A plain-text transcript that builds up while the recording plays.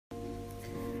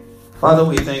Father,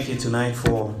 we thank you tonight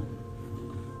for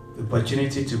the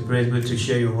opportunity to pray, to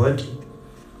share your word.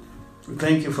 We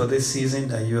thank you for this season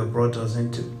that you have brought us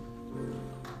into.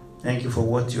 Thank you for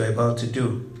what you are about to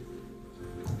do,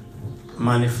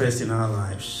 manifest in our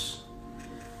lives.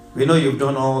 We know you've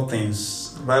done all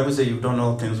things. The Bible says you've done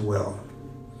all things well.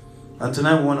 And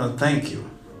tonight we want to thank you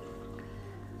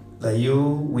that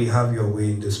we have your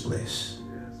way in this place.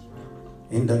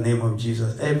 In the name of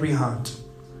Jesus, every heart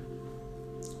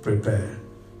prepare.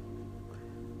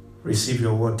 Receive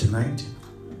your word tonight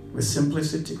with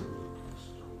simplicity.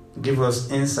 Give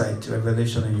us insight,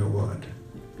 revelation in your word.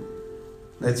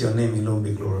 Let your name alone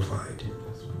be glorified.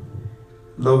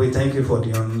 Lord, we thank you for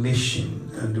the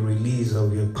unleashing and the release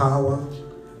of your power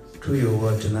through your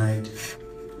word tonight.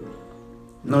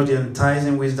 Not the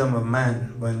enticing wisdom of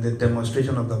man, but in the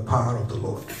demonstration of the power of the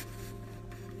Lord.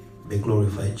 Be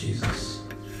glorified, Jesus.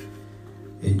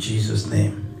 In Jesus'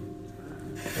 name.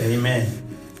 Amen.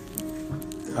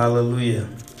 Hallelujah.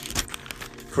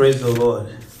 Praise the Lord.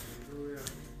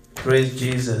 Praise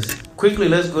Jesus. Quickly,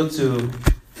 let's go to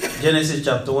Genesis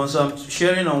chapter 1. So I'm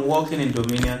sharing on walking in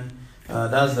dominion.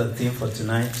 That's the theme for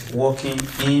tonight. Walking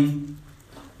in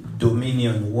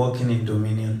dominion. Walking in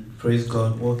dominion. Praise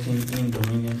God. Walking in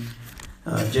dominion.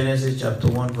 Genesis chapter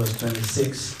 1 verse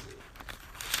 26.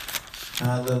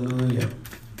 Hallelujah.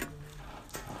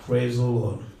 Praise the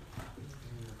Lord.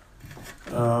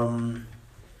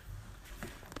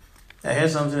 I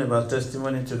heard something about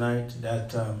testimony tonight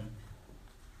that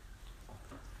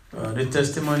the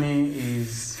testimony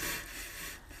is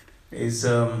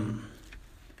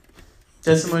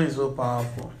so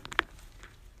powerful,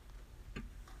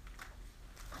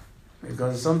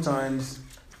 because sometimes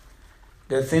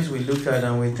there are things we look at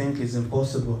and we think is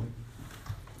impossible,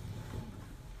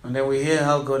 and then we hear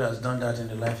how God has done that in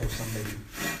the life of somebody,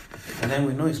 and then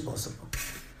we know it's possible.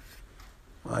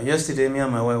 Yesterday, me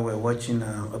and my wife were watching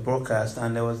a broadcast,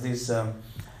 and there was this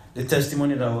the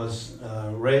testimony that was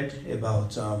read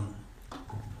about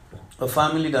a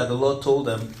family that the Lord told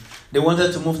them they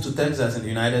wanted to move to Texas in the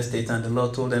United States, and the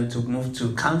Lord told them to move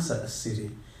to Kansas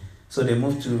City. So they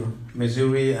moved to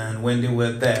Missouri, and when they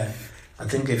were there, I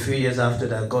think a few years after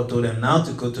that, God told them now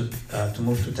to go to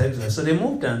move to Texas. So they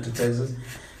moved down to Texas,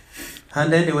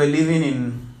 and then they were living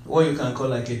in what you can call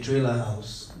like a trailer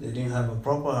house. They didn't have a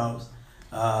proper house,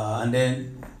 and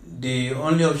then the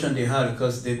only option they had,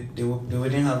 because they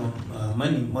didn't have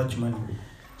much money,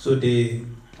 so they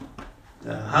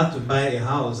had to buy a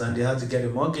house, and they had to get a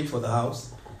mortgage for the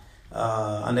house.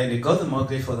 And then they got the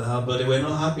mortgage for the house, but they were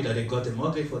not happy that they got the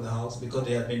mortgage for the house because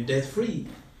they had been debt-free.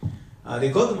 They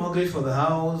got the mortgage for the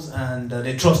house, and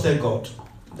they trusted God,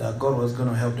 that God was going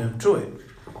to help them through it.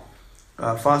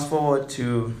 Fast forward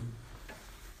to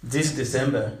this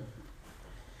December,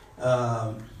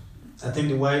 I think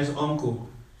the wife's uncle,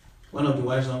 one of the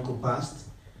wife's uncle passed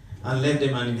and left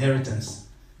them an inheritance.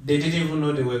 They didn't even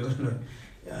know they were going to.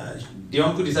 The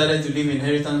uncle decided to leave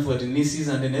inheritance for the nieces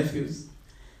and the nephews.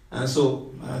 And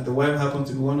so the wife happened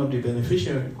to be one of the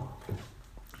beneficiaries.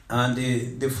 And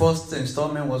the first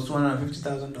installment was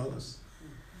 $250,000.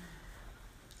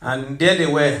 And there they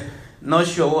were, not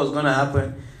sure what was going to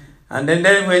happen. And then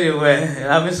when they were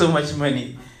having so much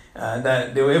money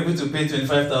that they were able to pay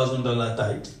 $25,000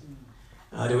 tithe.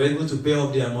 They were able to pay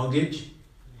off their mortgage.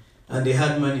 And they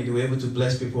had money, they were able to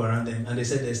bless people around them. And they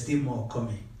said there's still more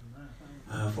coming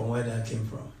from where that came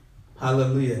from.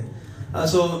 Hallelujah.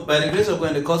 So by the grace of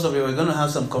God, in the course of it, we're going to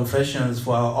have some confessions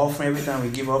for our offering every time we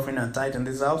give offering and tithe in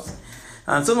this house.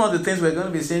 And some of the things we're going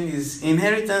to be saying is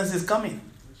inheritance is coming.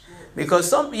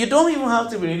 Because you don't even have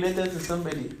to be related to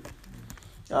somebody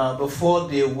before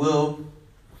they will,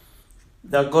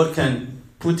 that God can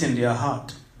put in their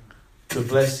heart to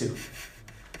bless you.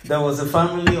 There was a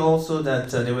family also that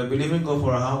they were believing God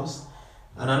for a house.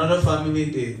 And another family,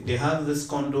 they had this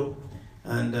condo.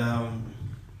 And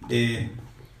the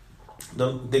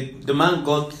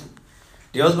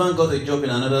husband got a job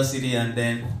in another city, and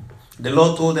then the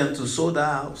Lord told them to sold that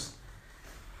house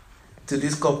to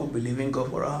this couple believing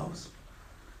God for a house.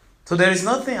 So there is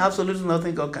nothing, absolutely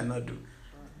nothing God cannot do.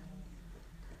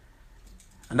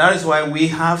 And that is why we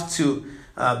have to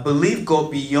believe God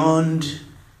beyond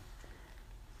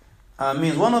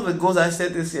means. One of the goals I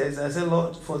set this year is, I said,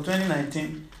 Lord, for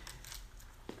 2019,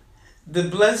 the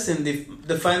blessing,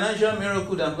 the financial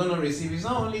miracle that I'm going to receive is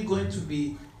not only going to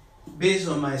be based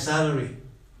on my salary.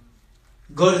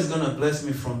 God is going to bless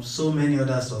me from so many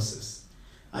other sources.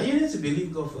 And you need to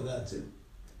believe God for that too.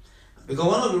 Because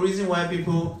one of the reasons why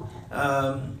people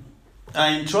are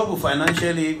in trouble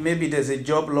financially, maybe there's a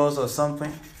job loss or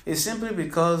something, is simply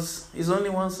because it's only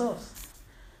one source.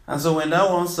 And so when that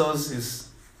one source is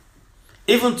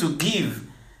Even to give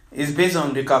is based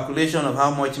on the calculation of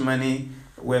how much money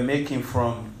we're making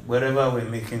from wherever we're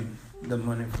making the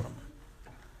money from.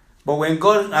 But when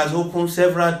God has opened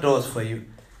several doors for you,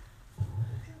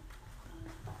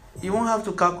 you won't have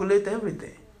to calculate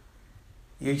everything.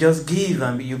 You just give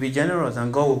and you be generous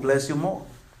and God will bless you more.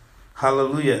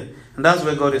 Hallelujah. And that's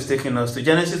where God is taking us to.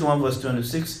 Genesis 1 verse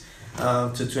 26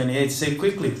 to 28. Say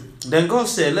quickly. Then God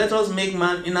said, let us make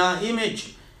man in our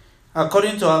image,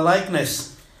 according to our likeness.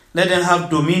 Let them have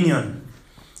dominion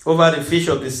over the fish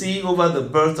of the sea, over the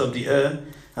birds of the air,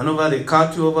 and over the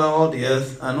cattle, over all the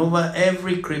earth, and over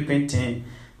every creeping thing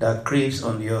that creeps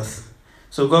on the earth.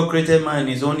 So God created man in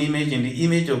his own image. In the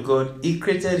image of God, he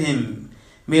created him.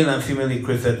 Male and female, he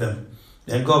created them.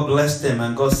 Then God blessed them,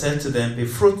 and God said to them, be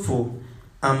fruitful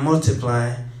and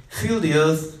multiply, fill the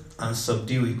earth and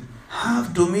subdue it.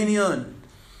 Have dominion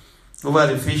over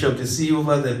the fish of the sea,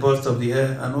 over the birds of the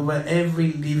air, and over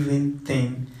every living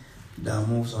thing that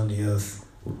moves on the earth.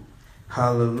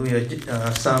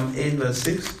 Hallelujah. Psalm 8 verse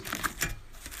 6.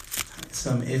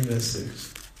 Psalm 8 verse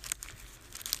 6.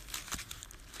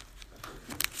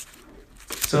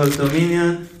 So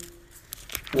dominion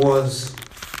was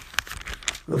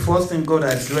the first thing God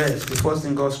addressed, the first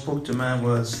thing God spoke to man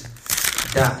was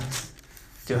that,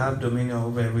 to have dominion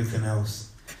over everything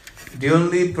else. The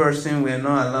only person we're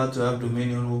not allowed to have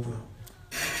dominion over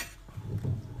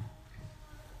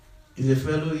is a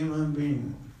fellow human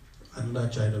being, another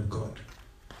child of God.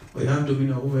 We have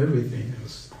dominion over everything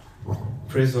else.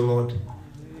 Praise the Lord.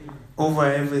 Over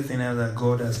everything else that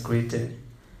God has created.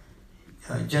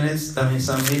 Psalm 8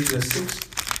 verse 6.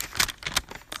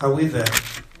 Are we there?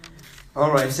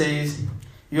 Alright, it says,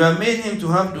 you have made him to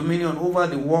have dominion over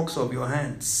the works of your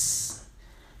hands.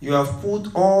 You have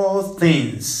put all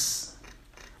things.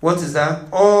 What is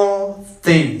that? All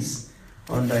things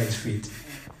under his feet.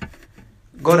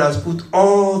 God has put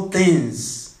all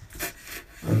things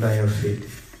under your feet.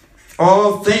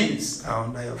 All things are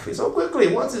under your feet. So quickly,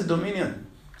 what is dominion?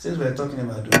 Since we're talking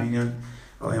about dominion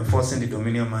or enforcing the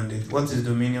dominion mandate, what is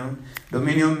dominion?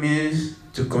 Dominion means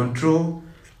to control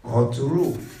or to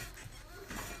rule.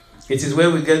 It is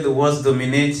where we get the words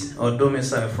dominate or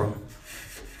domicile from.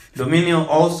 Dominion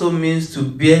also means to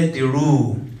bear the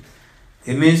rule.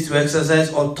 It means to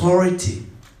exercise authority.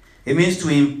 It means to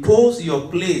impose your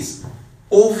place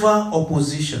over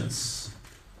oppositions.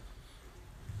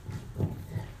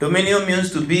 Dominion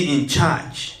means to be in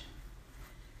charge.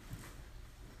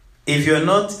 If you're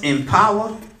not in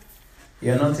power,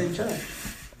 you're not in charge.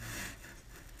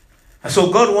 And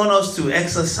so God wants us to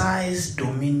exercise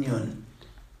dominion.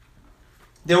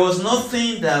 There was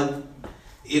nothing that,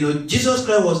 Jesus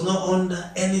Christ was not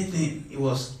under anything. He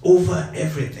was over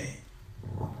everything.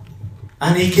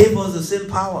 And he gave us the same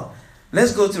power.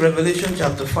 Let's go to Revelation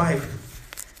chapter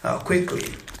 5 quickly.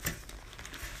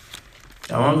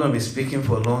 I'm not going to be speaking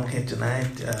for long here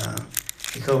tonight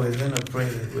because we're going to pray.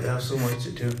 We have so much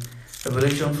to do.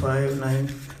 Revelation 5, 9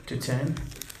 to 10.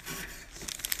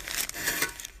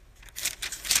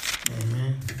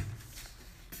 Amen.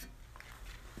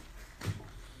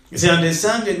 You see, and they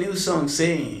sang a new song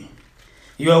saying,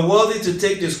 you are worthy to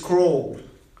take the scroll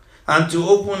and to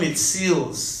open its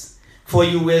seals, for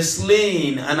you were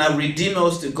slain and have redeemed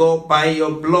us to God by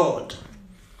your blood,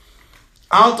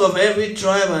 out of every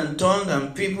tribe and tongue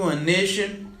and people and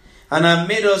nation, and have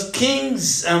made us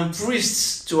kings and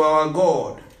priests to our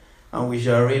God, and we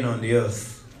shall reign on the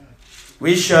earth.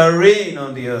 We shall reign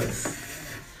on the earth.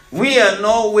 We are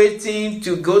not waiting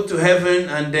to go to heaven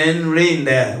and then reign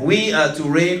there. We are to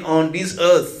reign on this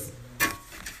earth.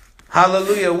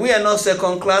 Hallelujah. We are not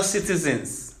second-class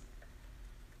citizens.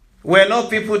 We're not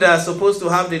people that are supposed to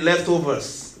have the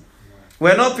leftovers.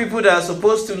 We're not people that are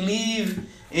supposed to live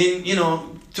in,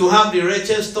 to have the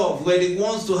wretched stuff. We're the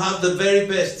ones to have the very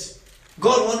best.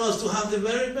 God wants us to have the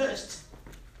very best.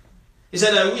 He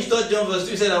said, I wish, 3 John verse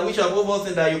 2, he said, I wish above all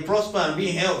things that you prosper and be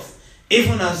in health,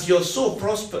 even as your soul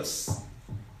prospers.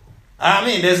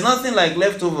 There's nothing like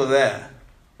leftover there.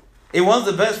 He wants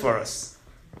the best for us.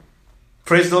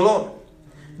 Praise the Lord.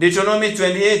 Deuteronomy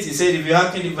 28, he said, if you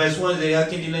hearken in verse 1, they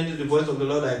hearken to the voice of the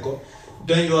Lord thy God,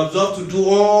 then you observe to do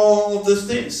all of these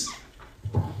things.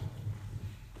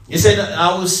 He said,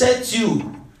 I will set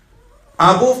you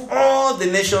above all the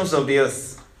nations of the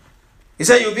earth. He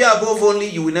said, you'll be above only,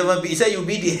 you will never be. He said, you'll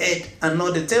be the head and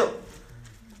not the tail.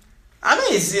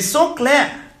 It's so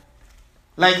clear.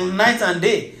 Like night and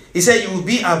day. He said, you will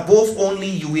be above only,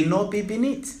 you will not be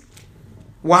beneath.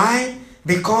 Why?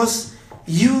 Because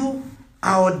you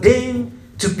are ordained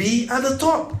to be at the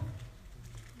top.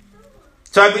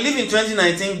 So I believe in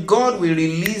 2019, God will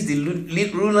release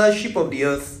the rulership of the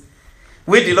earth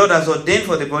which the Lord has ordained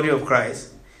for the body of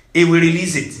Christ, He will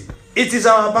release it. It is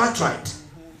our birthright.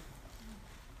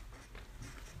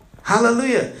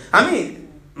 Hallelujah. I mean,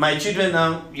 my children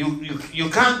now, you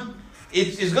can't,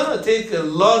 it's going to take a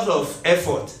lot of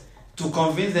effort to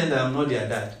convince them that I'm not their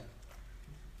dad.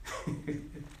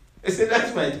 They said,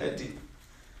 that's my daddy.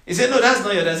 He said, no, that's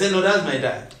not your dad. I said, no, that's my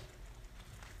dad.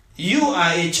 You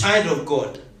are a child of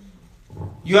God.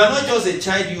 You are not just a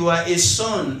child, you are a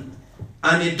son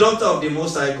and a daughter of the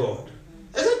Most High God.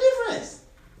 There's a difference.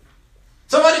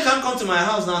 Somebody can't come to my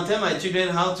house now and tell my children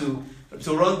how to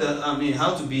run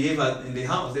how to behave in the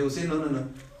house. They will say, no.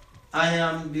 I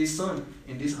am the son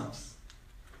in this house.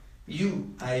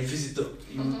 You are a visitor.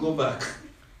 You will go back.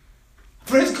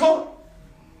 Praise God.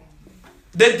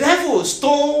 The devil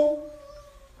stole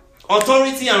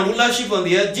authority and rulership on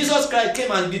the earth. Jesus Christ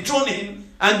came and dethroned him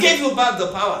and gave you back the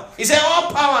power. He said,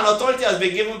 all power and authority has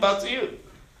been given back to you.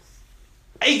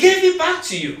 He gave it back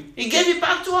to you. He gave it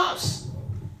back to us.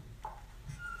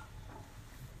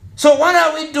 So what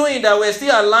are we doing that we're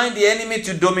still allowing the enemy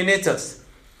to dominate us?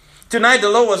 Tonight the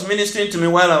Lord was ministering to me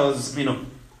while I was,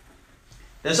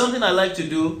 there's something I like to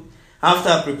do after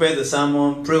I prepare the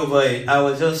sermon, pray over it. I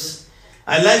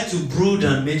like to brood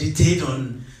and meditate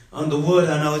on the word,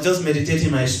 and I was just meditating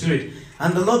in my spirit.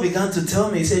 And the Lord began to tell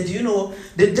me, He said,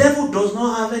 the devil does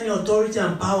not have any authority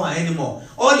and power anymore.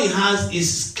 All he has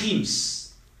is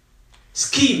schemes.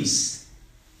 Schemes.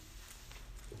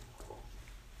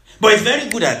 But he's very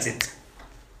good at it.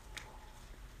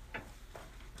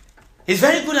 He's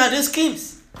very good at these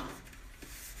schemes.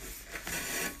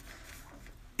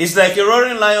 It's like a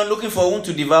roaring lion looking for whom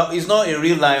to devour. It's not a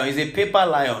real lion. It's a paper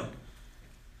lion.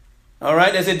 All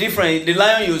right? There's a difference. The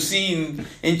lion you see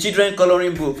in children's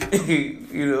coloring book,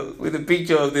 with the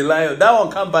picture of the lion, that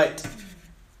one can't bite.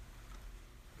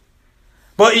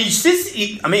 But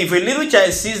if a little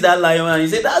child sees that lion and he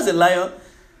says, that's a lion,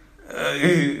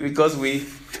 because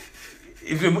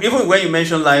even when you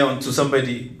mention lion to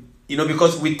somebody,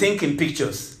 because we think in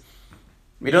pictures.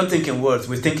 We don't think in words,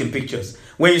 we think in pictures.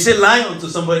 When you say lion to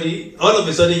somebody, all of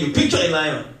a sudden you picture a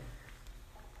lion.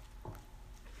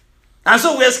 And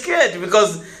so we're scared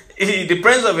because the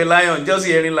presence of a lion, just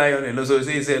hearing lion, so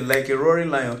it's like a roaring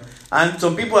lion. And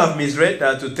some people have misread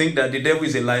that to think that the devil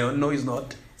is a lion. No, he's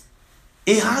not.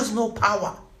 He has no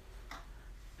power.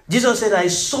 Jesus said, I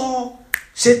saw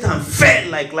Satan fell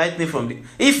like lightning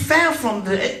he fell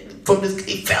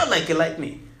he fell like a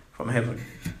lightning from heaven.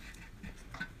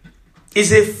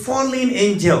 He's a fallen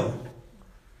angel.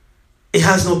 He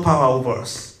has no power over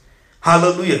us.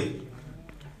 Hallelujah.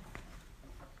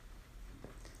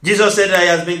 Jesus said that He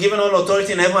has been given all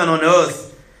authority in heaven and on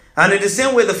earth. And in the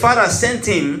same way the Father sent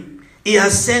Him, He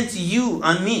has sent you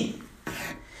and me.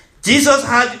 Jesus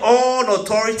had all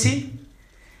authority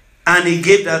and He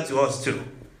gave that to us too.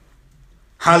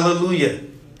 Hallelujah.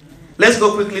 Let's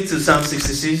go quickly to Psalm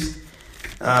 66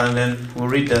 and then we'll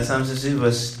read that. Psalm 66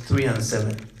 verse 3 and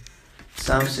 7.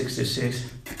 Psalm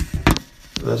 66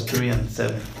 verse 3 and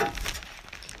 7.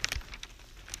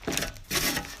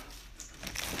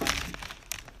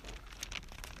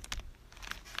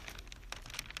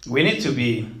 We need to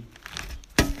be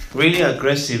really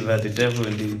aggressive at the devil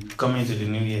coming to the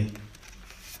new year,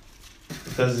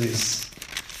 because it's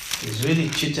really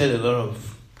cheated a lot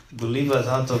of believers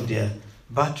out of their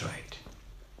birthright.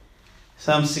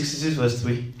 Psalm 66 verse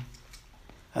 3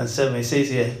 and 7, it says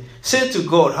here, say to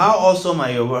God, how awesome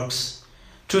are your works!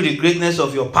 Through the greatness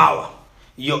of your power,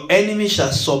 your enemies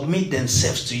shall submit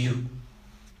themselves to you.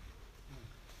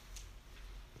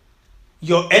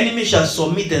 Your enemies shall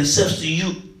submit themselves to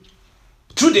you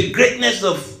through the greatness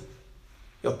of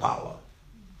your power.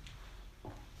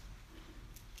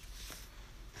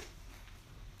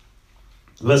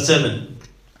 Verse 7.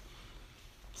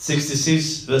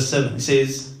 66 verse 7. It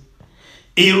says,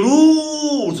 He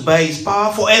rules by His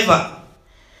power forever.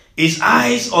 His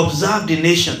eyes observe the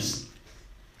nations.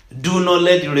 Do not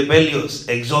let the rebellious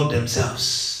exalt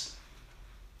themselves.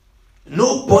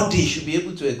 Nobody should be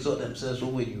able to exalt themselves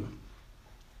over you.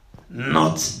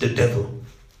 Not the devil.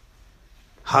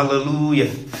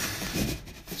 Hallelujah.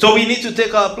 So we need to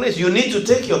take our place. You need to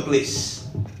take your place.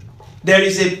 There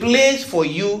is a place for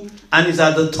you and it's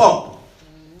at the top.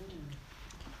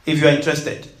 If you are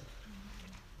interested.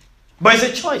 But it's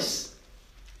a choice.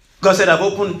 God said, I've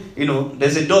opened,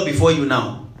 there's a door before you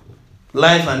now.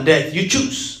 Life and death. You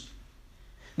choose.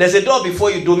 There's a door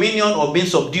before you, dominion or being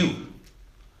subdued.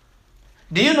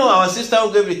 Do you know our sister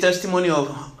who gave the testimony of,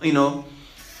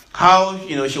 how,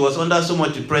 she was under so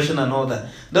much depression and all that.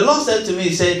 The Lord said to me,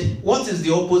 He said, what is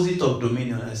the opposite of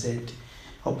dominion? I said,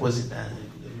 opposite and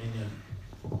dominion.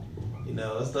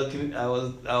 I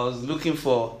was looking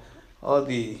for all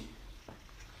the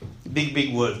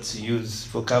big words to use,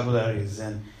 vocabularies,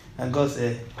 and God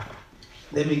said,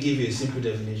 let me give you a simple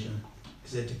definition. He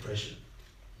said depression.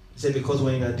 He said because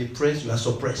when you are depressed, you are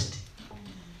suppressed.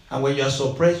 And when you are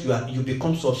suppressed, you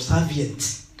become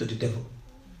subservient to the devil.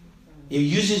 He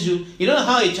uses you. You know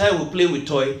how a child will play with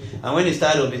toy, and when he's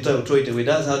tired of the toy, will throw it away.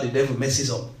 That's how the devil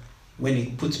messes up when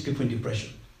he puts people in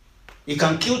depression. He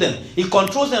can kill them. He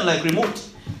controls them like remote.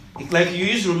 It's like you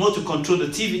use remote to control the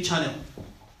TV channel.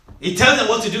 He tells them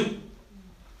what to do.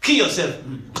 Kill yourself.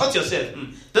 Cut yourself.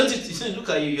 Don't you look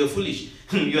at you? You're foolish.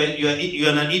 You're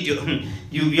an idiot.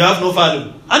 You have no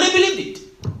value. And they believed it.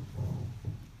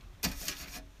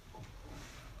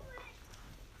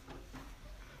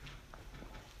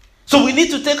 So we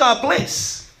need to take our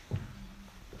place.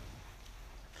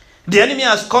 The enemy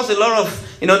has caused a lot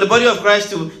of, the body of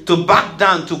Christ to back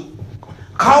down, to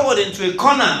cowered into a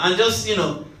corner and just,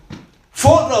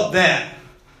 fold up there.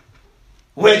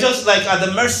 We're just like at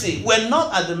the mercy. We're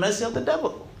not at the mercy of the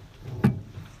devil.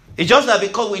 It's just that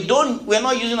because we're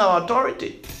not using our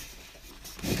authority.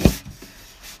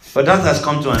 But that has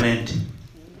come to an end.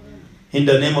 In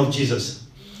the name of Jesus.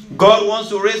 God wants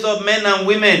to raise up men and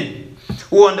women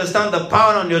who understand the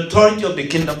power and the authority of the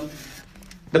kingdom.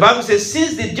 The Bible says,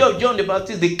 since the day of John the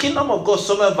Baptist, the kingdom of God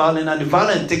suffered violence, and the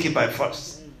violent take it by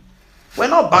force. We're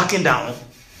not backing down.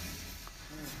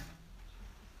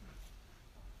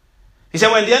 He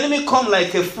said, when the enemy come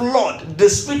like a flood, the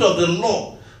spirit of the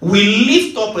Lord will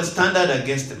lift up a standard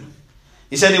against them.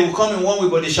 He said, they will come in one way,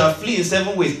 but they shall flee in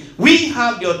 7 ways. We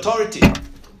have the authority.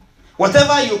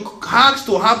 Whatever you ask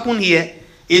to happen here,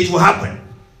 it will happen.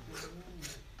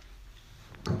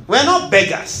 We're not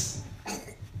beggars.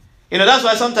 That's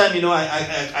why sometimes,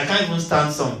 I can't even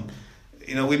stand some.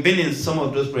 We've been in some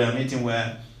of those prayer meetings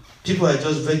where people are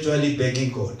just virtually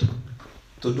begging God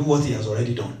to do what he has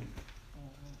already done.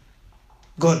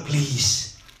 God,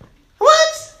 please.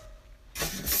 What?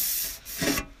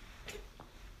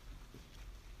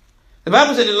 The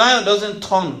Bible said the lion doesn't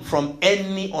turn from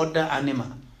any other animal.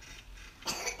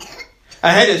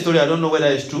 I heard a story, I don't know whether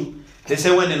it's true. They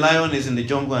say when the lion is in the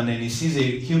jungle and then he sees a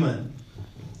human,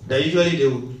 that usually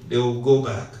they will go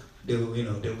back. They will,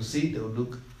 they will see, they will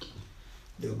look,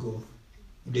 they will go.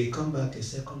 They come back a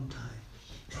second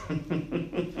time.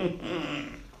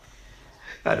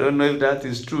 I don't know if that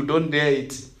is true. Don't dare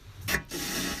it.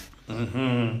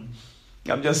 I'm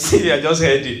just saying, I just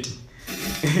heard it.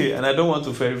 And I don't want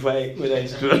to verify whether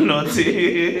it's true or not.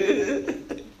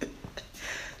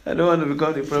 I don't want to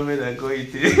become the prophet and go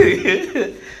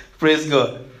it. Praise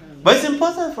God. But it's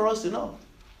important for us to know.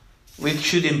 We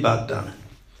shouldn't back down.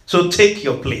 So take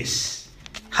your place.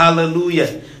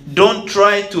 Hallelujah. Don't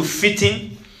try to fit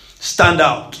in. Stand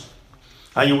out.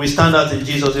 And you will stand out in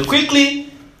Jesus' name.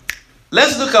 Quickly,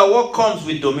 let's look at what comes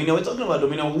with dominion. We're talking about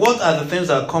dominion. What are the things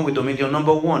that come with dominion?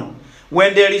 Number one,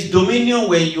 when there is dominion,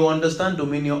 when you understand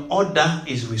dominion, order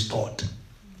is restored.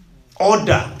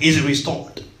 Order is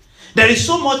restored. There is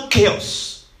so much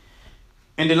chaos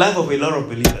in the life of a lot of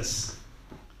believers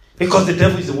because the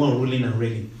devil is the one ruling and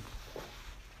reigning.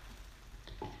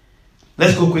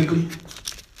 Let's go quickly.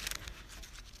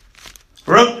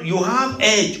 You have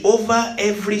edge over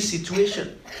every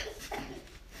situation.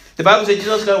 The Bible says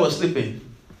Jesus Christ was sleeping.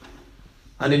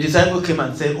 And the disciple came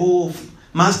and said, "Oh,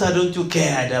 Master, don't you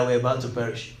care that we're about to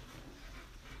perish?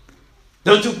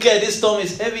 Don't you care? This storm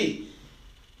is heavy."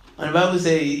 And the Bible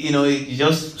says, he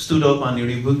just stood up and he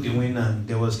rebuked the wind and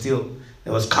there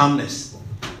was calmness.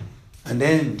 And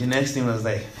then the next thing was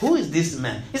like, who is this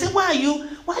man? He said, why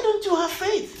don't you have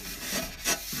faith?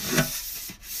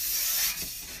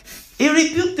 He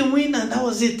rebuked the wind and that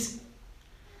was it.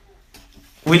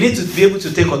 We need to be able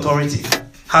to take authority.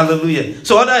 Hallelujah.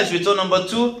 So order is returned. Number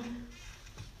 2,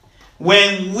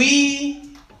 when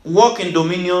we walk in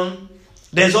dominion,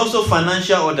 there's also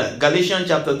financial order. Galatians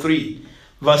chapter 3,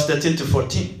 verse 13 to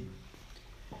 14.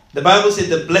 The Bible says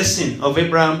the blessing of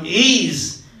Abraham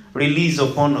is released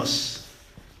upon us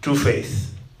through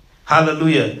faith.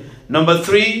 Hallelujah. Number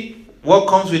 3, what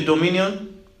comes with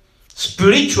dominion?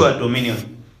 Spiritual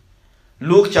dominion.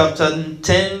 Luke chapter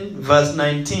 10, verse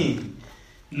 19.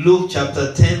 Luke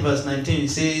chapter 10, verse 19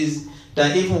 says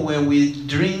that even when we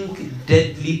drink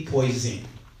deadly poison,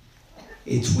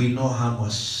 it will not harm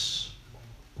us.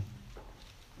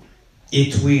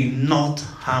 It will not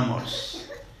harm us.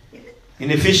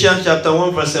 In Ephesians chapter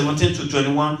 1, verse 17 to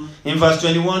 21, in verse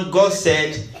 21, God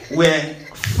said, we're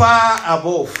far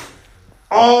above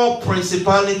all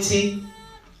principality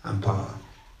and power.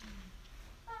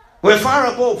 We're far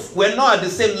above. We're not at the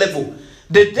same level.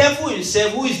 The devil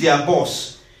himself, who is their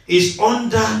boss, is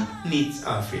underneath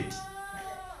our feet.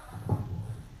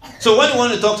 So when you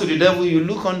want to talk to the devil, you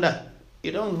look under.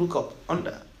 You don't look up,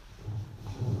 under.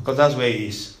 Because that's where he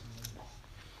is.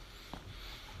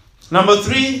 Number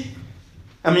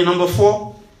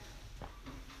 4.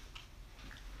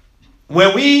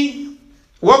 When we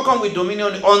walk on with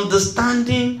dominion,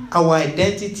 understanding our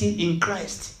identity in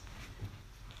Christ.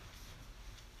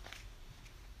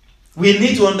 We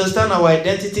need to understand our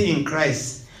identity in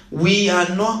Christ. We are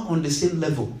not on the same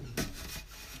level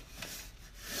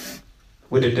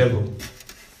with the devil.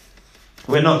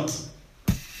 We're not.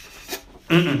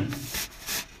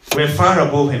 We're far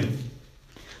above him.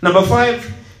 Number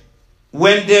 5,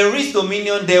 when there is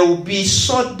dominion, there will be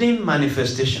sudden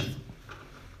manifestation.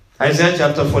 Isaiah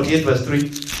chapter 48 verse 3.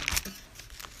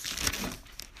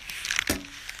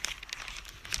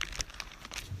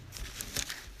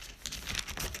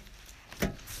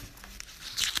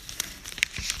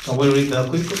 Can we read that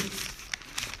quickly?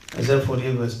 Isaiah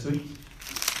 48 verse 3.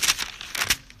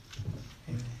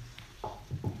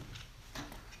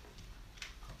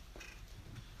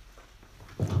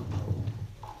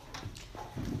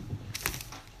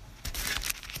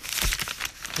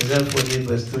 Isaiah 48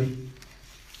 verse 3.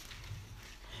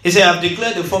 He said, I have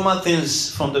declared the former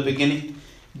things from the beginning.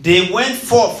 They went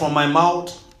forth from my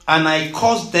mouth, and I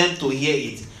caused them to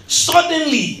hear it.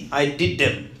 Suddenly I did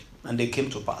them, and they came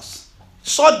to pass.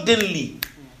 Suddenly,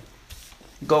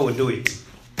 God will do it.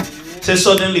 Say,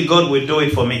 suddenly God will do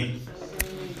it for me.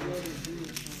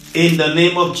 In the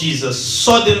name of Jesus,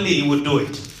 suddenly He will do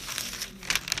it.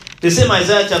 The same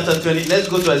Isaiah chapter 20. Let's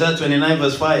go to Isaiah 29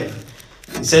 verse 5.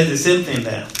 He says the same thing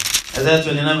there. Isaiah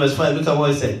 29 verse 5. Look at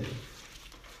what he said.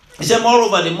 He said,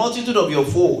 moreover, the multitude of your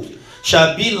foes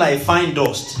shall be like fine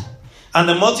dust, and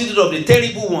the multitude of the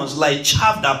terrible ones like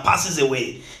chaff that passes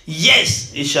away.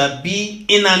 Yes, it shall be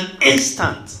in an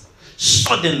instant,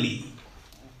 suddenly.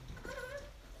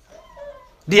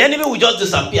 The enemy will just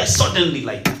disappear suddenly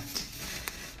like that.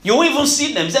 You won't even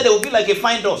see them. He said they will be like a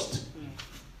fine dust.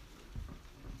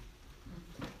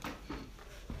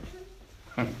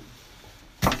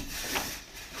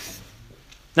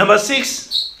 Number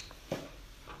 6.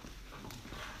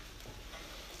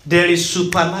 There is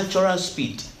supernatural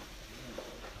speed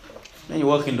when you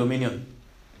walk in dominion.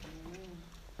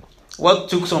 What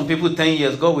took some people 10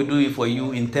 years, God will do it for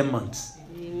you in 10 months.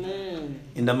 Amen.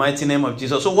 In the mighty name of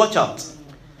Jesus. So watch out.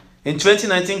 In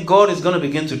 2019, God is going to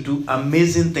begin to do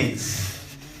amazing things.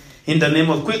 In the name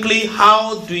of quickly,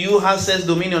 how do you access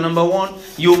dominion? Number 1,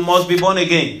 you must be born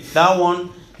again. That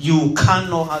one, you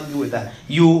cannot argue with that.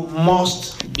 You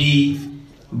must be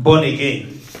born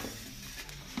again.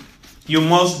 You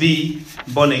must be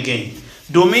born again.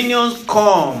 Dominions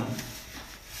come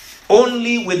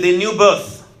only with the new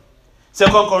birth. 2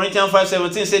 Corinthians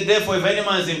 5:17 said, therefore, if any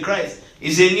man is in Christ,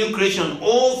 is a new creation.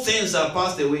 All things are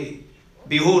passed away.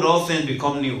 Behold, all things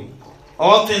become new.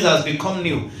 All things has become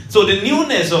new. So the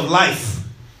newness of life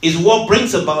is what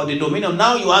brings about the dominion.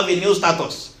 Now you have a new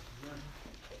status.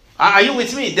 Are you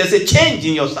with me? There's a change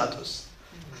in your status.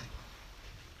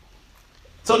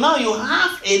 So now you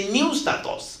have a new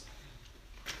status.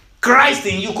 Christ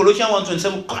in you, Colossians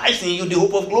 1:27, Christ in you, the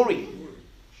hope of glory.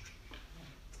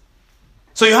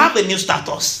 So you have a new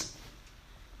status.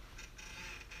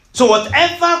 So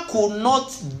whatever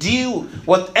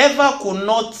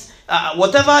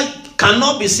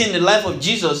cannot be seen in the life of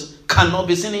Jesus cannot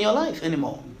be seen in your life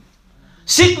anymore.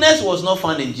 Sickness was not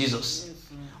found in Jesus.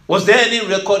 Was there any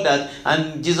record that,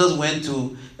 and Jesus went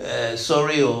to,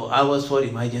 hours for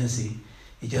emergency?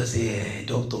 He just said,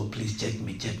 doctor, please check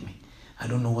me. I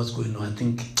don't know what's going on. I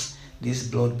think this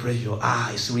blood pressure,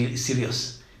 it's really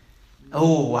serious.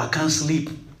 Oh, I can't sleep.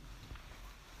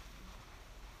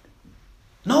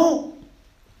 No.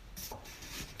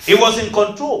 He was in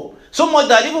control. So much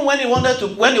that even when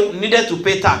he needed to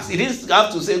pay tax, he didn't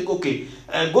have to say, okay,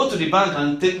 go to the bank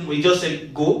and take. He just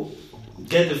said, go,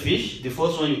 get the fish, the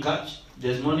first one you catch.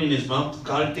 There's money in his mouth.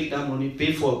 Take that money,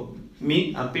 pay for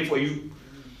me and pay for you.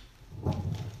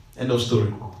 End of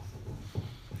story.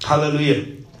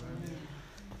 Hallelujah.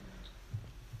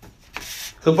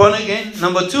 So born again.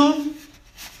 Number 2,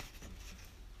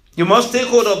 you must take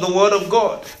hold of the word of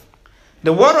God.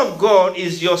 The word of God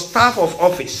is your staff of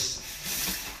office.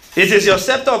 It is your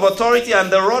scepter of authority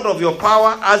and the rod of your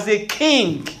power as a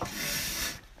king.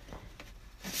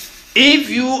 If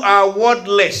you are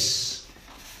wordless,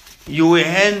 you will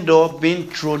end up being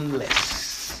throneless.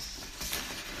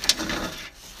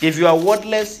 If you are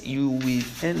wordless, you will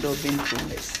end up being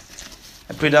throneless.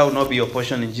 I pray that will not be your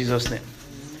portion in Jesus' name.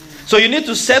 So you need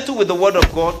to settle with the word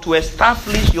of God to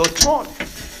establish your throne.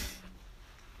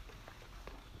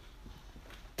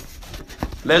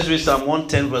 Let's read Psalm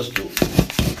 110 verse 2.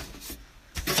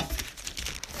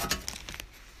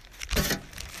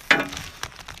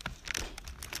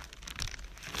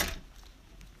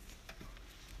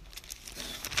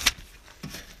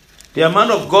 The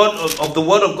amount of God, of the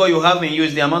word of God you have in you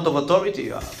is the amount of authority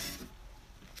you have.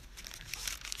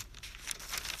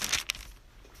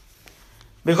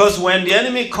 Because when the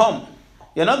enemy come,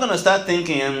 you're not going to start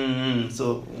thinking,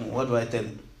 so what do I tell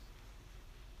him?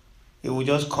 It will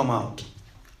just come out.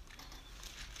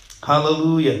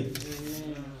 Hallelujah.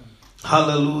 Amen.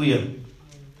 Hallelujah.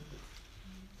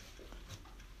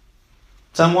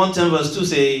 Psalm 110 verse 2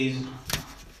 says,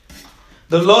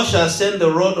 the Lord shall send the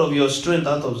rod of your strength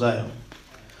out of Zion.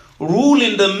 Rule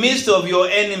in the midst of your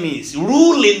enemies.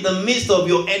 Rule in the midst of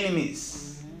your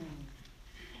enemies.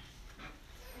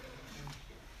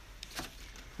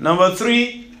 Number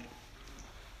 3,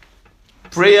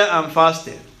 prayer and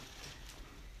fasting.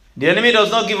 The enemy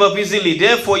does not give up easily.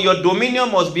 Therefore, your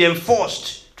dominion must be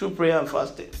enforced through prayer and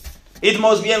fasting. It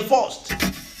must be enforced.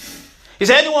 He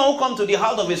said, anyone who comes to the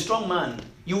house of a strong man,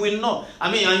 you will not.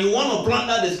 And you want to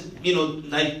plunder this,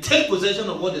 like take possession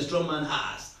of what the strong man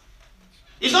has.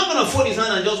 He's not going to fold his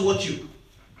hand and just watch you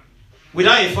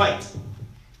without a fight.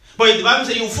 But the Bible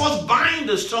says you first bind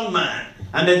the strong man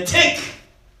and then take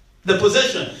the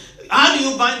possession. How do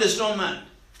you bind the strong man?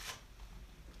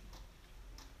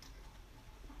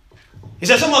 He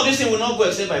said some of these things will not go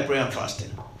except by prayer and fasting.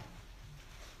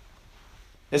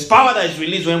 There's power that is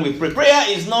released when we pray. Prayer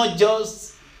is not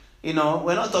just, we're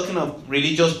not talking of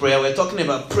religious prayer. We're talking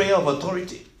about prayer of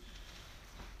authority.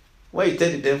 Where you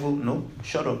tell the devil, no,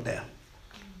 shut up there.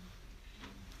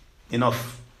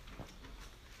 Enough.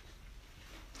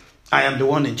 I am the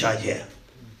one in charge here.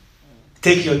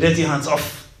 Take your dirty hands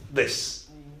off this.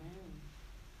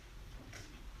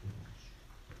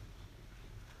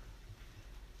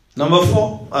 Number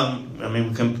 4,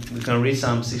 we can read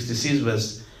Psalm 66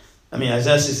 verse,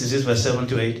 Isaiah 66 verse 7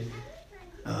 to 8.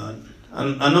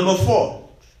 And number 4,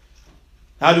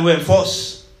 how do we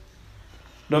enforce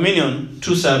dominion?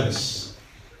 Through service.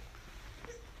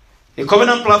 A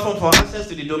covenant platform for access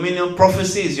to the dominion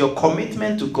prophecy is your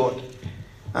commitment to God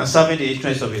and serving the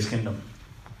interests of His kingdom.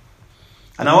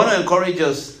 And I want to encourage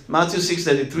us, Matthew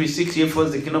 6:33, seek ye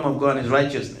first the kingdom of God and His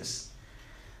righteousness,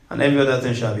 and every other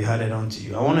thing shall be added unto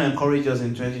you. I want to encourage us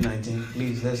in 2019,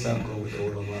 please, let's serve God with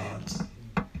all of our hearts.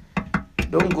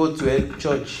 Don't go to a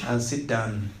church and sit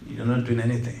down. You're not doing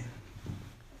anything.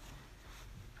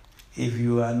 If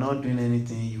you are not doing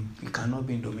anything, you cannot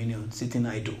be in dominion, sitting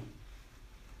idle.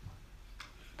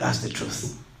 That's the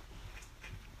truth.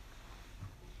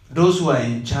 Those who are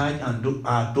in charge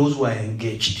are those who are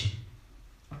engaged.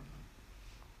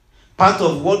 Part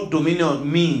of what dominion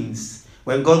means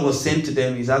when God was saying to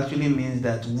them, it actually means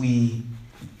that we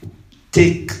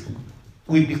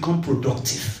become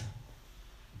productive.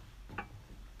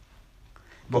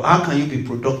 But how can you be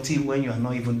productive when you are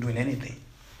not even doing anything?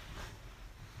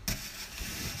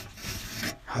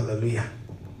 Hallelujah.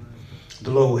 The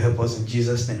Lord will help us in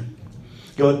Jesus' name.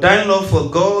 Your dying love for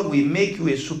God will make you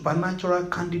a supernatural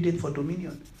candidate for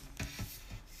dominion.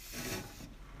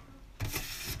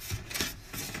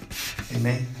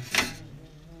 Amen.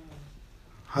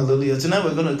 Hallelujah. Tonight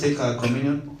we're going to take our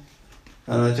communion.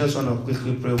 And I just want to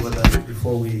quickly pray over that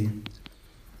before we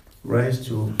rise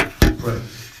to pray.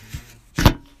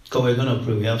 Because we're going to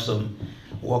pray. We have some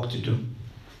work to do.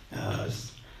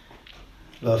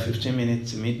 About 15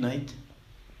 minutes to midnight.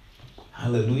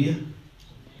 Hallelujah.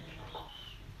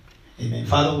 Amen.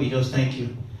 Father, we just thank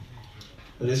you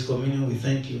for this communion. We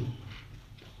thank you.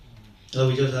 Lord,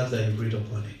 we just ask that you breathe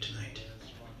upon it tonight.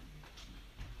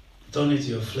 Turn it to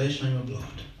your flesh and your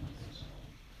blood.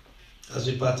 As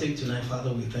we partake tonight,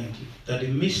 Father, we thank you that the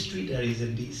mystery that is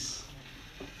in this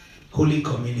Holy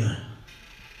Communion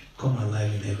come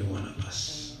alive in every one of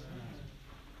us.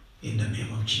 In the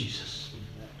name of Jesus.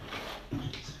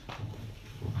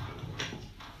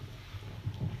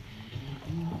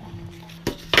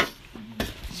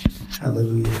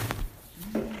 Hallelujah.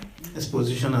 Let's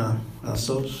position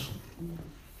ourselves.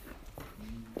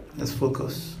 Let's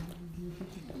focus.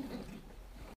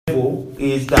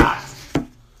 Is that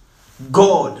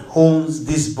God owns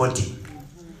this body.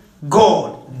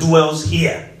 God dwells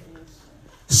here.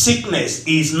 Sickness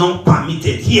is not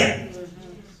permitted here.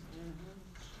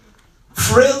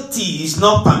 Frailty is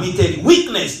not permitted.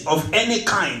 Weakness of any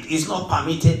kind is not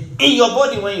permitted in your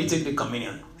body when you take the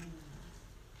communion.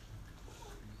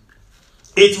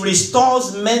 It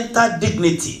restores mental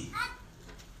dignity.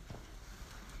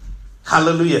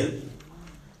 Hallelujah.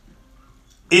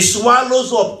 It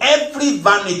swallows up every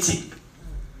vanity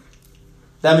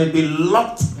that may be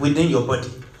locked within your body.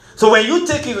 So when you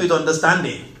take it with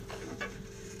understanding,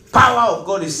 power of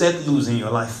God is set loose in your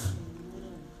life.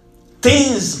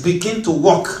 Things begin to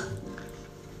work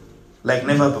like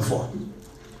never before.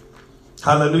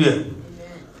 Hallelujah. Amen.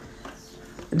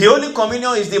 The Holy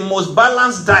Communion is the most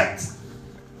balanced diet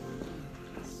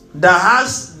that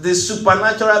has the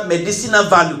supernatural medicinal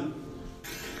value.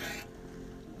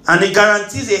 And it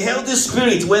guarantees a healthy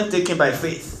spirit when taken by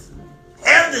faith.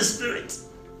 Healthy spirit.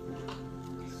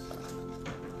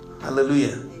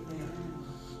 Hallelujah.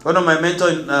 One of my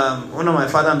mentors, one of my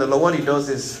father in the Lord, what he does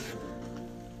is,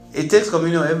 he takes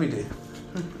communion every day.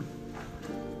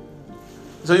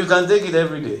 So you can take it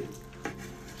every day.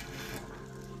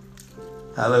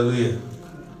 Hallelujah.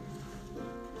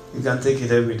 You can take it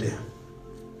every day.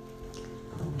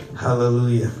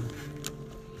 Hallelujah.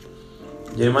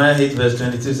 Jeremiah 8 verse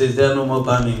 22 says, there are no more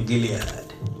balm in Gilead,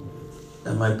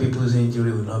 that my people's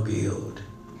injury will not be healed.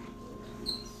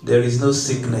 There is no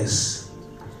sickness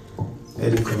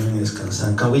where the communion is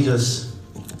concerned. Can we just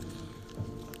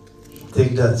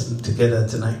take that together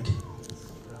tonight?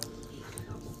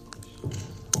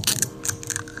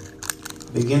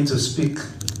 Begin to speak.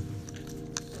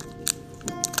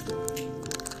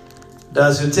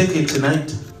 As you take it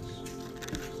tonight,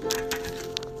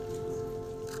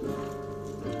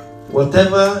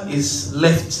 whatever is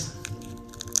left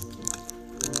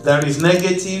that is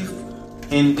negative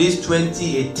in this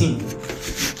 2018,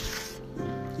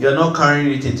 you are not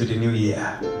carrying it into the new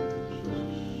year.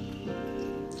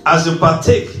 As you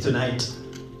partake tonight,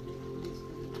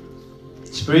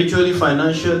 spiritually,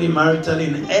 financially, maritally,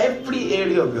 in every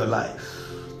area of your life,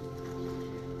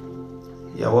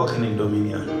 you are walking in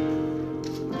dominion.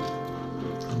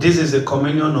 This is a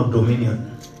communion of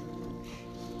dominion.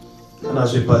 And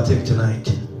as we partake tonight,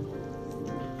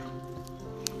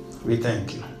 we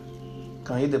thank you.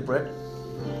 Can you eat the bread?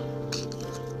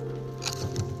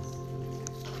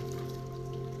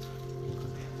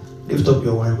 Lift up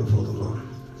your wine before the Lord.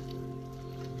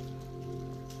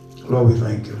 Lord, we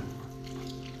thank you.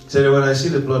 Say that when I see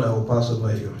the blood, I will pass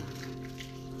over you.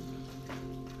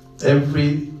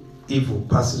 Every evil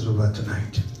passes over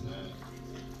tonight.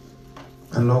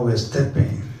 And Lord, we're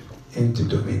stepping into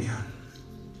dominion.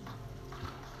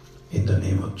 In the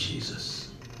name of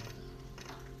Jesus.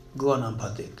 Go on and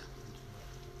partake.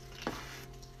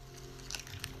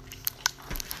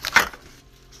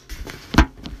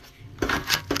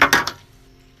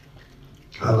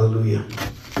 Hallelujah.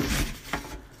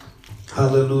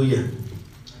 Hallelujah.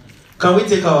 Can we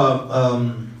take our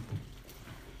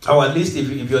list?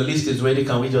 If your list is ready,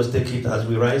 can we just take it as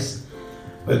we rise?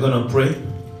 We're going to pray.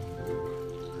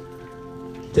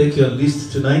 Take your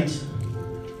list tonight.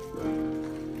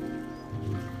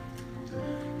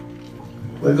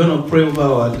 We're going to pray over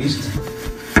our list.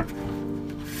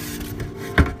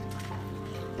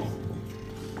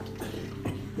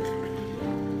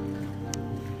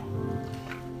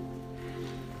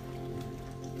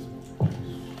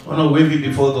 I want to wave it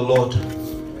before the Lord.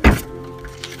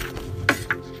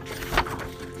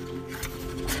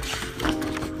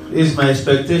 This is my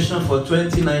expectation for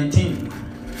 2019.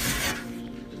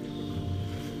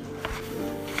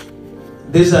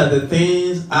 These are the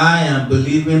things I am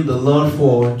believing the Lord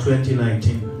for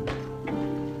 2019.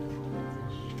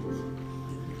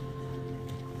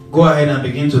 Go ahead and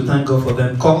begin to thank God for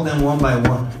them. Call them one by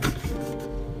one.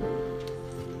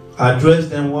 Address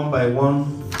them one by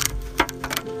one.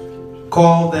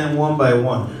 Call them one by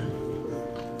one.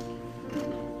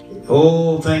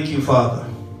 Oh, thank you, Father.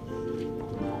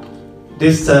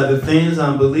 These are the things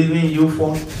I'm believing you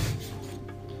for.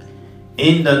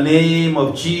 In the name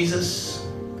of Jesus.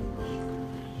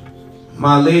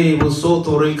 Male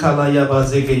bosoto rekala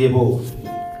yabazege yebo.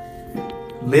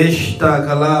 Leshta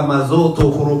kala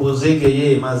mazoto kurubuzege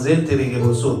ye mazente rege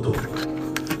bosoto.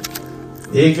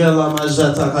 Ekala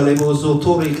majata kale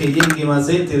bosoto reke yenge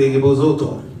mazente rege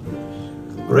bosoto.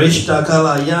 Reshta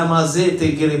kala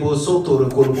yamazete gere bosoto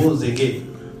rekurubuzege.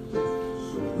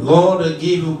 Lord, I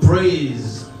give you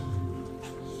praise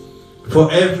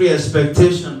for every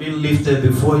expectation being lifted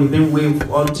before you, being waved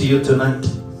unto you tonight.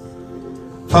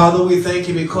 Father, we thank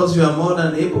you because you are more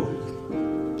than able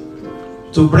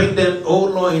to bring them, oh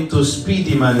Lord, into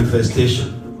speedy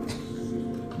manifestation.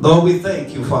 Lord, we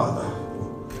thank you, Father.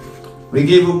 We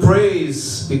give you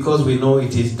praise because we know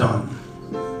it is done.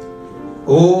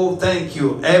 Oh, thank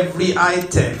you. Every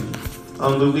item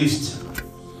on the list,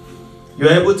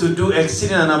 you're able to do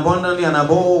exceeding and abundantly and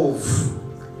above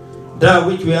that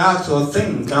which we ask or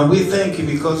think. And we thank you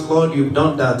because, Lord, you've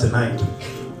done that tonight.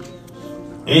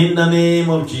 In the name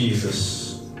of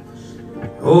Jesus.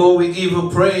 Oh, we give you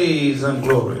praise and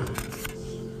glory.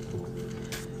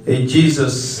 In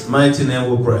Jesus' mighty name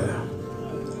we pray.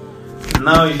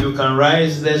 Now if you can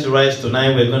rise, let's rise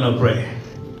tonight. We're going to pray.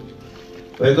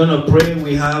 We're going to pray.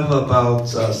 We have about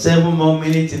 7 more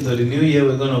minutes into the new year.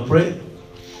 We're going to pray.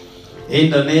 In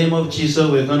the name of Jesus,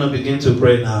 we're going to begin to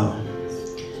pray now.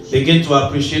 Begin to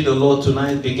appreciate the Lord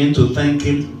tonight. Begin to thank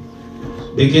Him.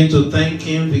 Begin to thank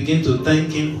Him. Begin to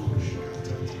thank Him.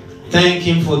 Thank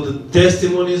Him for the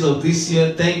testimonies of this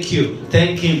year. Thank you.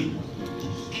 Thank Him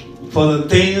for the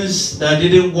things that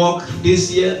didn't work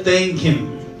this year. Thank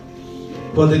Him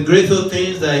for the greater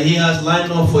things that He has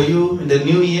lined up for you in the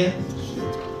new year.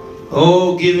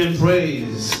 Oh, give Him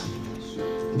praise.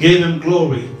 Give Him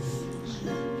glory.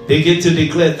 Begin to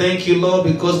declare, thank you, Lord,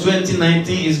 because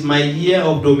 2019 is my year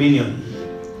of dominion.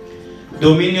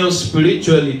 Dominion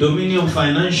spiritually, dominion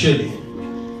financially.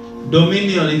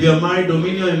 Dominion, if you're married,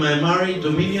 dominion in my marriage.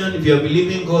 Dominion, if you're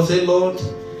believing God, say, Lord,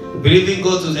 believing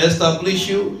God to establish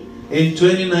you in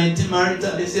 2019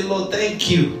 marital, they say, Lord, thank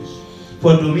you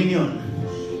for dominion.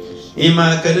 In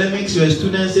my academics, you're a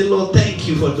student, say, Lord, thank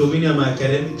you for dominion in my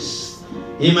academics.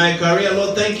 In my career,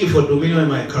 Lord, thank you for dominion in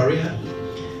my career.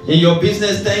 In your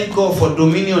business, thank God for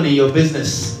dominion in your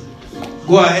business.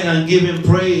 Go ahead and give Him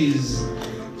praise,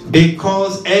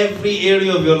 because every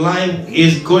area of your life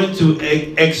is going to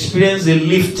experience a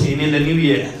lifting in the new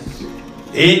year.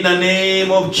 In the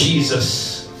name of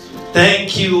Jesus.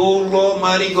 Thank you, O Lord,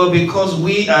 mighty God, because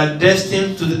we are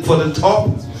destined for the top.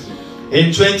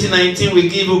 In 2019, we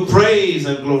give you praise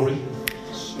and glory.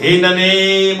 In the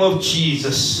name of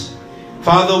Jesus.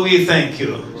 Father, we thank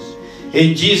you.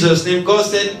 In Jesus' name, God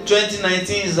said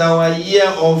 2019 is our year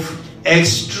of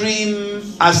extreme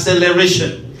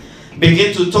acceleration.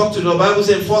 Begin to talk to the Bible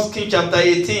says 1 Kings chapter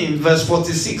 18, verse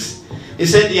 46. It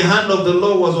said the hand of the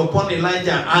Lord was upon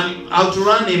Elijah and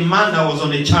outran a man that was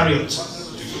on a chariot.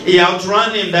 He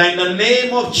outran him that in the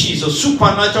name of Jesus,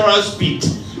 supernatural speed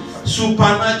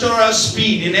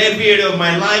in every area of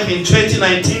my life in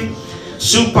 2019.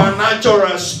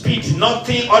 Supernatural speed.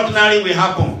 Nothing ordinary will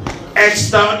happen.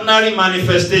 Extraordinary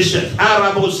manifestation.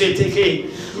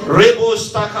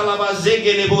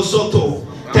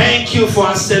 Thank you for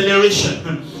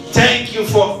acceleration. Thank you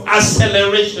for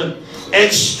acceleration.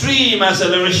 Extreme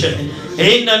acceleration.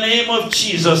 In the name of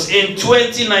Jesus, in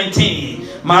 2019,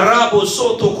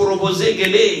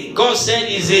 God said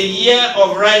is a year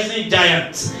of rising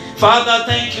giants. Father,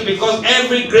 thank you because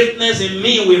every greatness in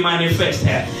me will manifest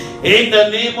here. In the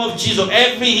name of Jesus,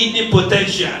 every hidden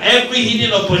potential, every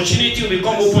hidden opportunity will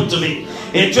become open to me.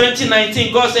 In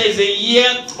 2019, God says a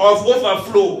year of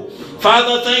overflow.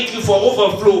 Father, thank you for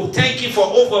overflow. Thank you for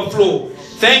overflow.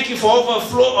 Thank you for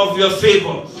overflow of your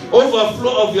favor,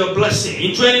 overflow of your blessing.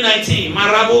 In 2019,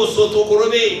 Marabo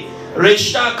Sotokorobe,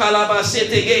 Resha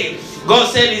Kalabasete. God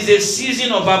said it's a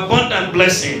season of abundant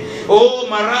blessing. Oh,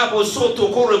 Marabo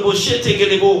Sotokorobo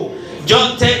Shetegelebo.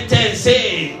 John 10:10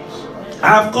 says,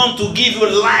 I've come to give you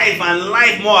life and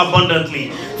life more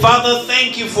abundantly. Father,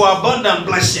 thank you for abundant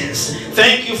blessings.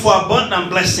 Thank you for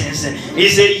abundant blessings.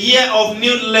 It's a year of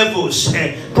new levels.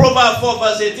 Proverbs 4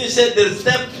 verse 18 said,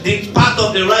 the path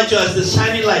of the righteous, the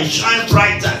shining light, shine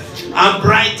brighter and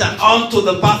brighter unto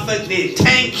the perfect day.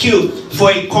 Thank you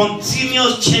for a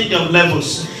continuous change of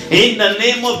levels. In the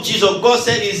name of Jesus, God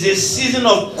said it's a season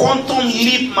of quantum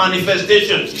leap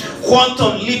manifestation.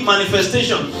 Quantum leap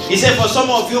manifestation. He said for some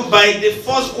of you, by the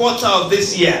first quarter of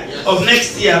this year, of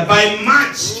next year, by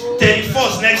March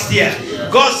 31st next year,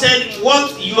 God said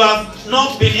what you have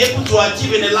not been able to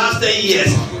achieve in the last 10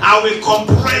 years, I will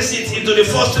compress it into the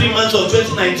first 3 months of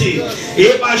 2019.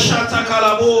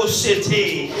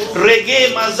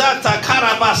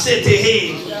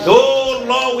 Oh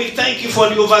Lord, we thank you for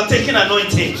the overtaking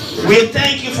anointing. We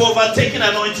thank you for overtaking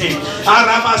anointing.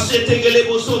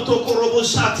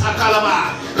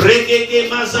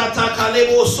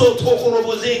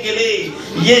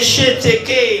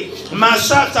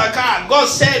 God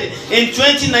said in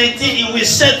 2019 He will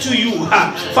say to you,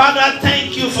 Father,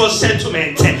 thank you for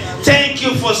settlement. Thank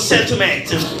you for settlement.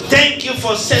 Thank you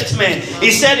for settlement.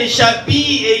 He said it shall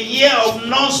be a year of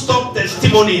non-stop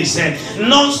testimonies.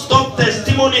 Non-stop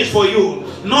testimonies for you.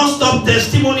 Non-stop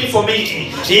testimony for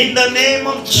me. In the name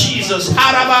of Jesus.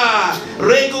 Haraba.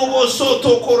 Regobo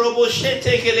soto korobo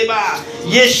shete keleba.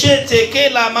 Yeshete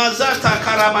kela mazata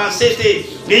karabasete.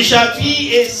 It shall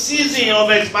be a season of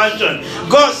expansion.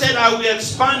 God said, I will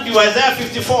expand you. Isaiah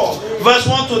 54, verse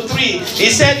 1 to 3. He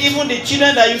said, even the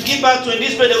children that you give back to in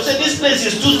this place, they will say, this place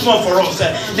is too small for us.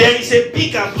 There is a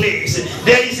bigger place.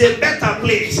 There is a better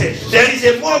place. There is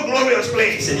a more glorious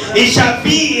place. It shall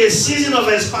be a season of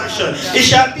expansion. It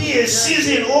shall be a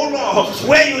season, oh Lord,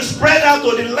 where you spread out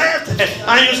to the left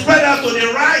and you spread out to the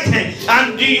right,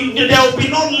 and there will be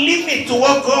no limit to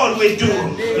what God will do.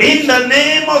 In the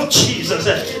name of Jesus.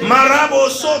 Marabo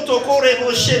soto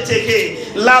korebo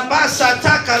sheteke labasa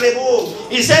takalebo.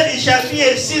 He said it shall be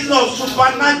a season of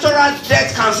supernatural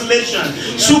death cancellation.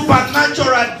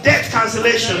 Supernatural death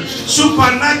cancellation.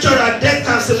 Supernatural death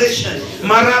cancellation.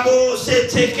 Marabo se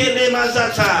tekele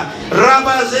mazata.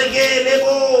 Rabazege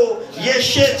lebo.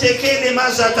 Yeshe tekele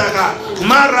mazataka.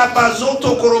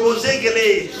 Marabazoto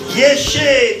korobozegele.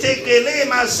 Yeshe tekele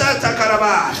mazata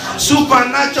karaba.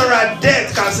 Supernatural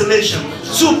death cancellation.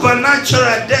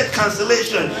 Supernatural death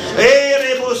cancellation.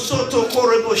 Erebo soto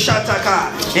korebo shataka.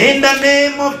 In the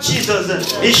name of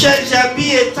Jesus, it shall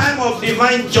be a time of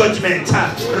divine judgment.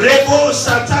 Rebo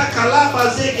sataka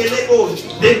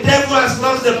labazegelebo. The devil has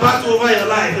lost the battle over your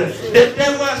life. The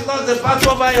devil has lost the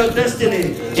battle over your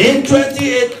destiny. In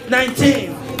 2019,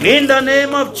 in the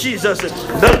name of Jesus,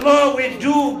 the Lord will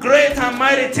do great and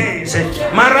mighty things.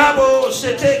 Marabo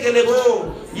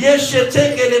shetegelebo.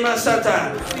 Yeshetegele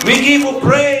masata. We give you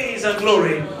praise and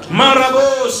glory.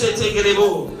 Marabo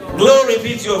shetegelebo. Glory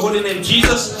be to your holy name,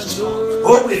 Jesus.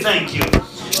 Oh, we thank you.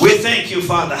 We thank you,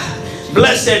 Father.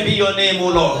 Blessed be your name, O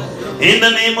Lord. In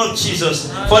the name of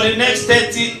Jesus. For the next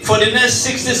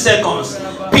 60 seconds,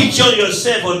 picture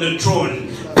yourself on the throne.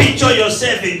 Picture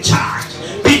yourself in charge.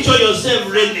 Picture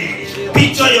yourself reigning.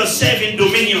 Picture yourself in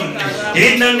dominion.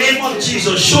 In the name of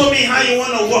Jesus, show me how you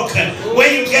want to walk.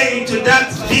 When you get into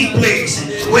that big place,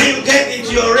 when you get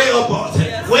into your Rehoboth,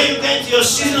 when you get to your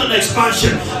season of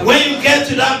expansion, when you get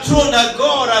to that throne that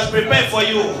God has prepared for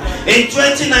you. In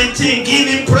 2019, give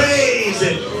him praise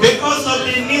because of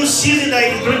the new season that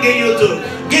he's bringing you to.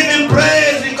 Give him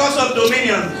praise because of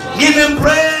dominion. Give him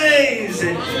praise.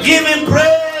 Give him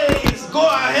praise. Go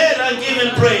ahead and give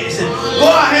him praise. Go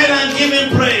ahead and give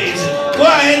him praise. Go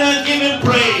ahead and give him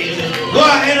praise. Go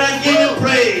ahead and give him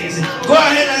praise. Go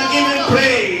ahead and give him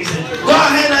praise. Go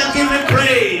ahead and give him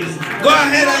praise. Go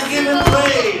ahead and give him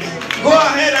praise. Go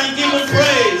ahead and give him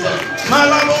praise.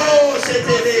 Malabo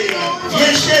setele.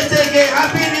 Yeshetege.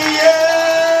 Happy New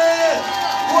Year.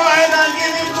 Go ahead and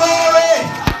give him glory.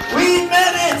 We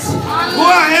made it. Go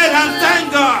ahead and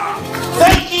thank God.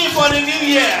 Thank him for the new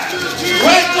year.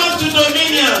 Welcome to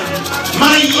Dominion.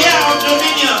 My year of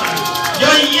dominion.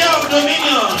 Your year of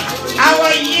dominion. Our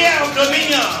year of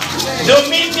dominion.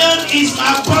 Dominion is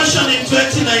my portion in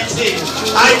 2019.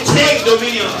 I take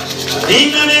dominion.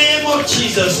 In the name of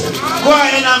Jesus. Go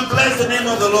ahead and bless the name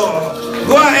of the Lord.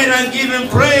 Go ahead and give him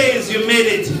praise. You made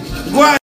it. Go ahead.